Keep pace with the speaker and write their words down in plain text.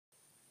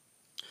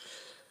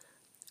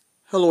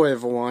Hello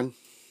everyone.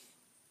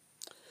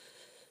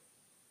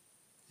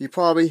 You've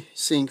probably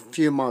seen a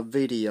few of my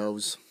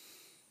videos.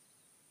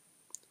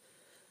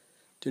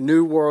 The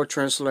New World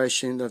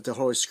Translation of the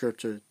Holy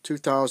Scripture,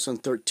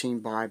 2013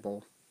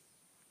 Bible.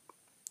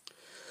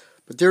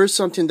 But there is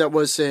something that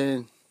was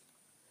in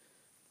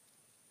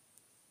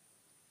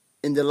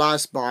the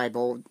last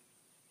Bible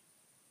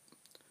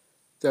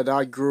that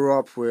I grew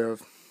up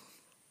with.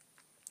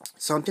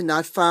 Something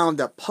I found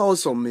that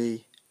puzzled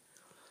me,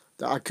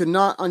 that I could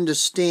not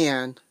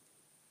understand,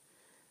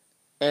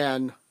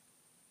 and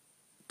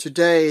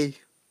today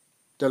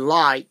the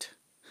light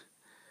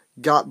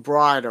got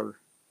brighter.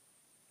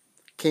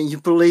 Can you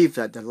believe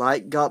that? The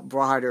light got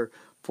brighter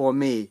for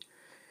me.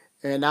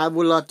 And I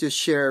would love to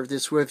share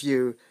this with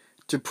you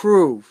to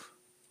prove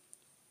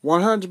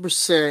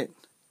 100%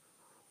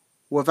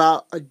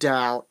 without a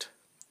doubt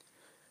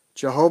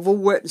Jehovah's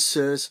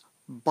Witnesses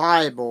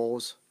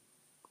Bibles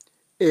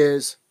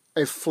is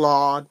a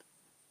fraud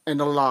and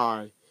a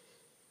lie.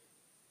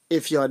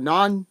 If you're a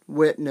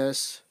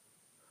non-witness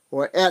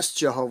or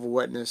ex-Jehovah's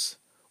Witness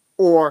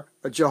or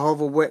a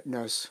Jehovah's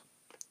Witness,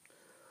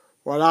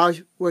 what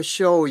I will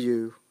show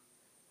you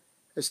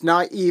is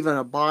not even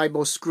a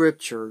Bible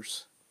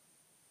scriptures.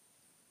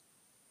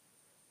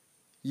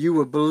 You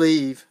will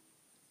believe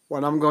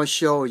what I'm going to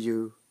show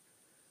you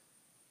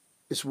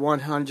is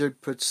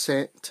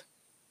 100%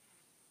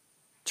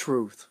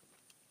 truth.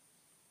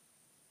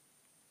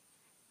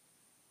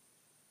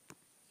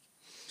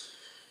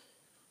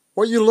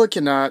 What you're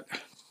looking at,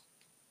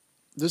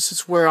 this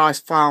is where I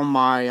found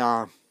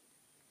my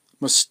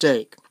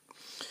mistake.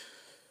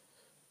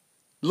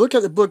 Look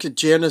at the book of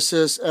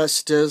Genesis,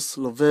 Exodus,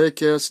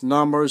 Leviticus,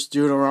 Numbers,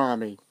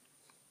 Deuteronomy.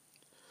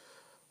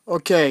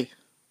 Okay,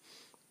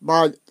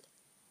 by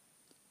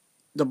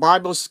the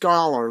Bible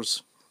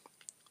scholars,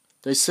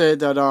 they say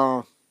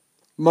that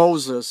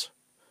Moses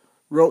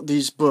wrote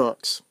these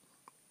books.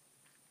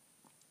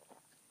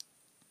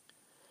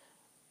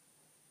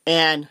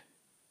 And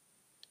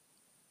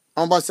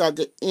almost at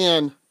the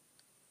end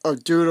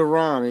of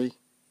Deuteronomy,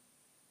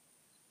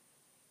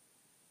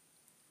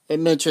 it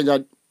mentioned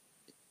that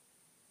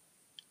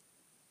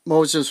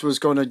Moses was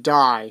going to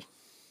die.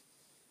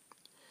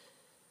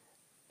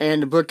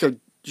 And the book of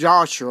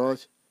Joshua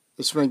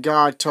is when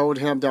God told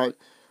him that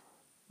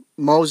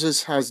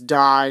Moses has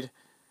died,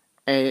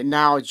 and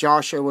now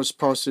Joshua was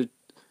supposed to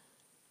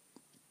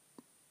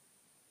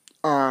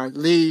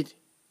lead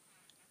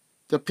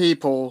the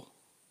people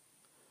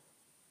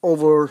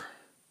over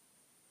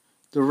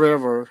the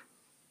river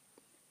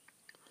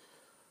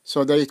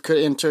so they could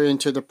enter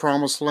into the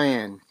promised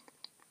land.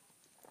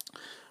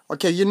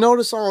 Okay, you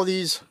notice all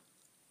these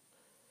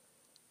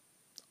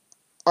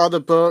other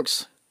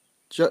books,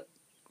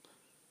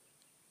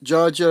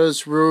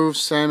 Judges, Ruth,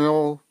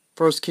 Samuel,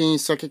 1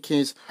 Kings, 2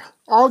 Kings,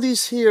 all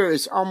these here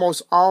is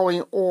almost all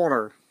in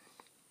order.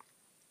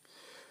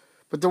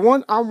 But the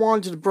one I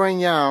wanted to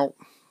bring out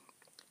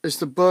is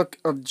the book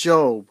of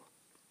Job.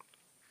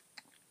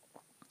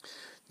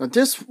 Now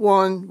this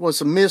one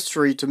was a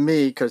mystery to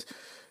me,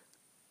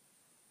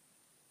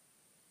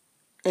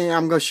 and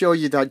I'm going to show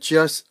you that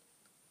just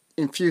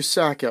in a few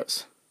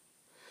seconds.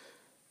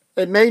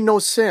 It made no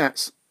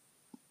sense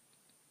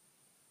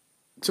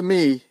to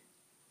me,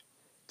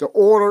 the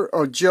order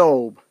of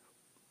Job.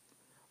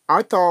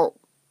 I thought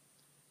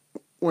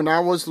when I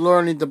was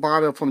learning the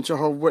Bible from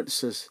Jehovah's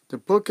Witnesses, the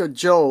book of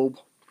Job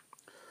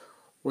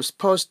was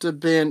supposed to have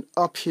been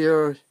up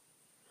here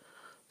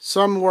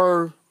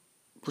somewhere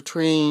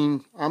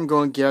between, I'm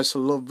going to guess,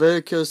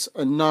 Leviticus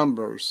and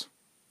Numbers.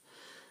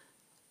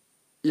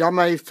 Y'all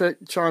may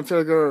try and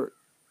figure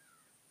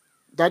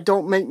that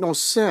don't make no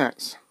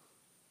sense,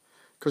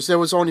 because there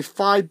was only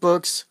 5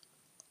 books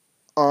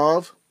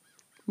of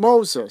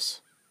Moses,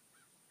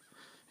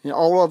 and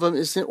all of them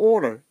is in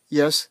order.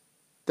 Yes,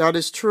 that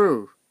is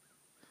true.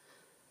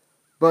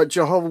 But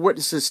Jehovah's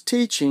Witnesses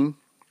teaching,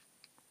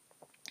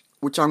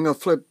 which I'm going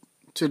to flip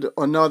to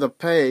another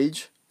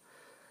page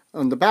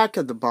on the back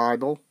of the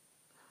Bible,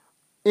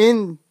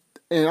 and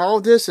all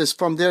this is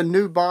from their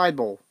new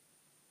Bible.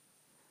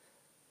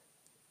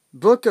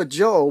 Book of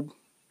Job,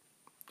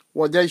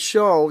 what they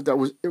show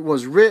that it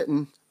was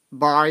written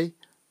by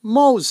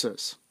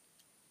Moses.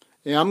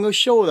 And I'm going to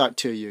show that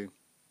to you.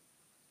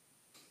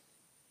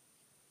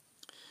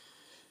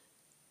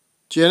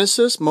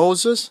 Genesis,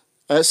 Moses.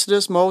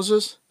 Exodus,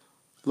 Moses.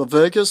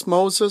 Leviticus,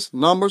 Moses.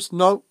 Numbers,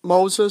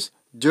 Moses.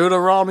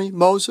 Deuteronomy,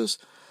 Moses.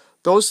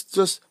 Those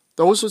are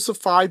the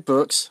 5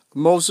 books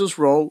Moses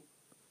wrote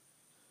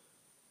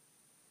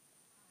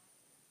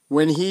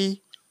when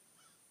he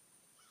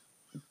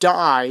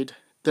died.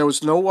 There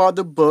was no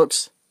other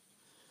books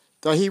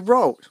that he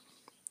wrote.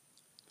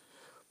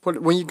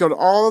 But when you go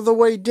all the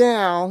way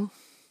down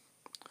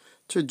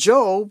to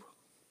Job,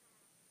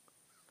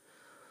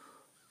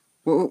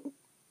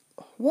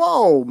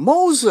 whoa,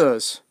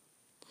 Moses,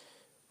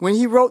 when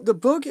he wrote the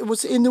book, it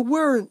was in the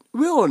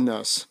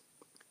wilderness.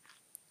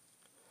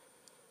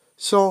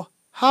 So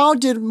how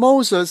did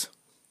Moses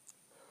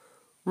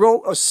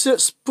wrote a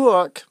 6th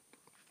book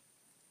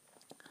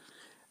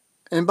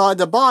And by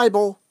the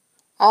Bible,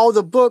 all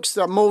the books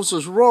that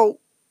Moses wrote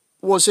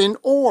was in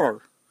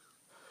order.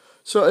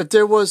 So if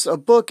there was a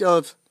book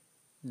of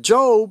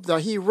Job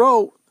that he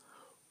wrote,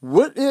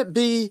 wouldn't it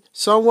be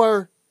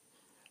somewhere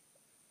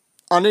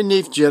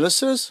underneath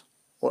Genesis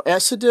or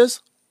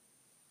Exodus,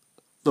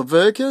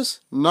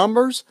 Leviticus,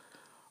 Numbers?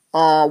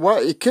 Well,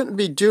 it couldn't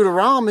be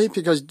Deuteronomy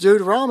because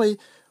Deuteronomy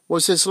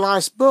was his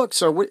last book.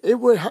 So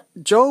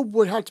Job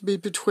would have to be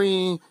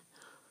between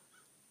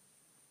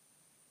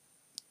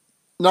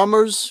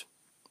Numbers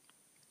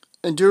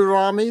and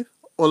Deuteronomy,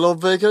 or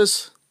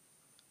Leviticus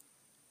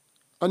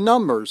and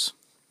Numbers.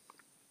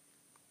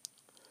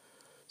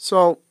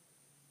 So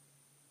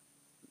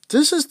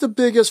this is the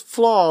biggest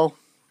flaw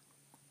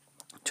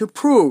to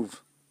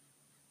prove.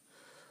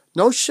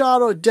 No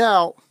shadow of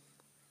doubt,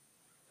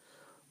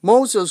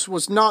 Moses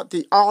was not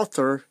the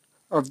author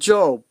of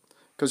Job.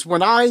 Because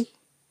when I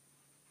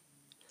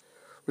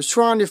was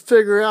trying to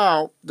figure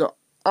out the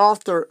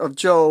author of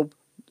Job,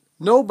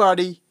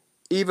 nobody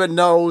even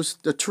knows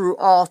the true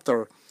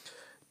author.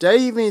 They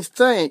even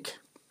think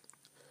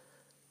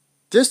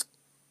this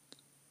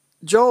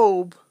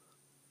Job,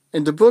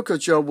 in the book of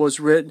Job was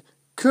written,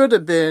 could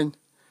have been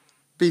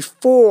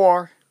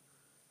before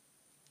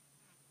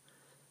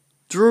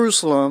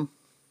Jerusalem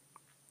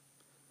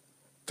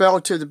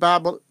fell to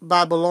the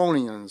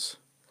Babylonians.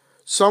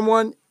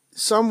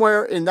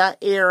 Somewhere in that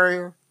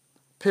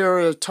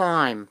period of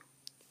time.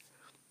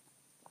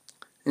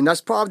 And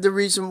that's probably the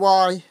reason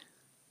why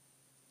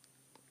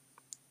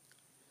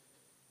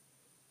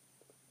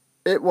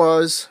it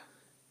was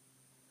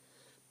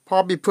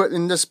probably put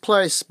in this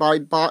place by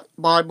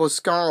Bible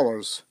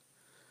scholars,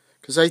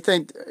 because they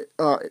think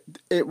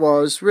it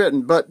was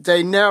written, but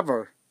they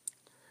never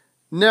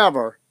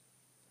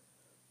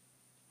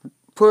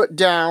put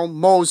down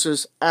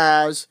Moses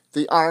as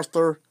the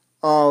author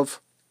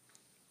of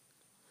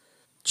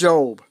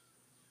Job.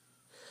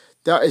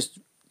 That is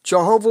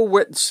Jehovah's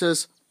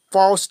Witnesses'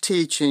 false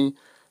teaching,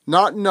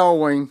 not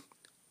knowing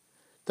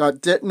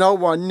that no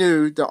one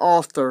knew the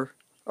author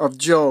of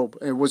Job.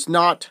 It was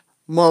not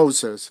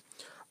Moses.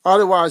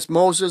 Otherwise,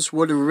 Moses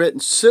would have written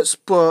 6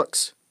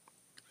 books,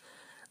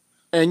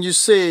 and you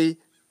see,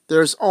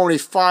 there's only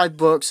 5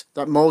 books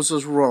that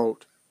Moses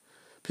wrote.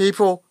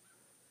 People,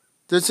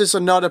 this is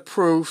another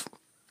proof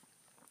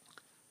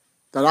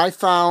that I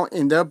found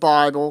in their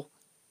Bible,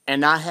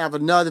 and I have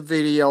another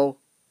video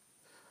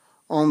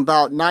on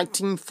about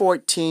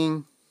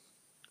 1914,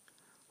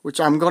 which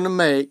I'm going to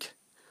make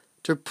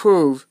to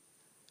prove,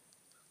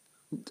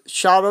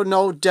 shadow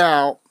no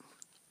doubt,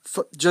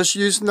 just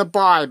using the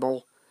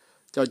Bible,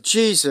 that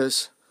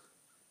Jesus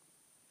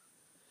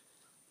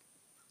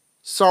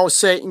saw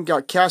Satan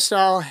got cast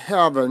out of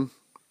heaven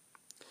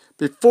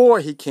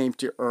before he came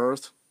to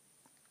earth,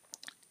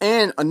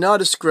 and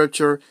another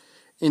scripture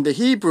in the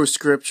Hebrew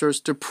scriptures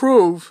to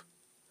prove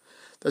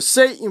that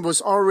Satan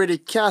was already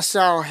cast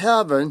out of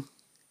heaven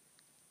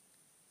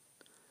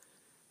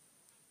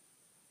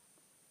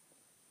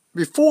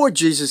before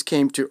Jesus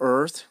came to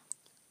earth.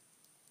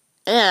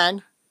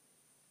 And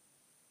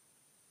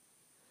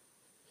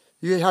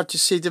you have to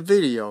see the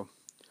video.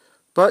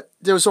 But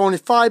there was only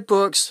 5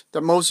 books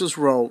that Moses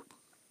wrote,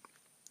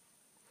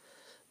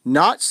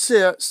 not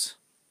 6.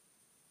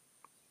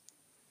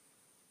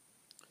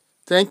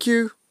 Thank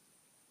you.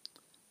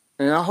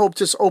 And I hope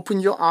this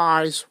opened your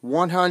eyes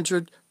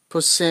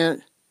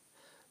 100%.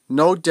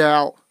 No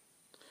doubt,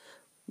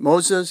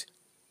 Moses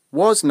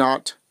was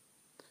not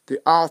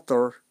the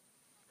author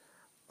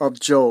of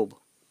Job.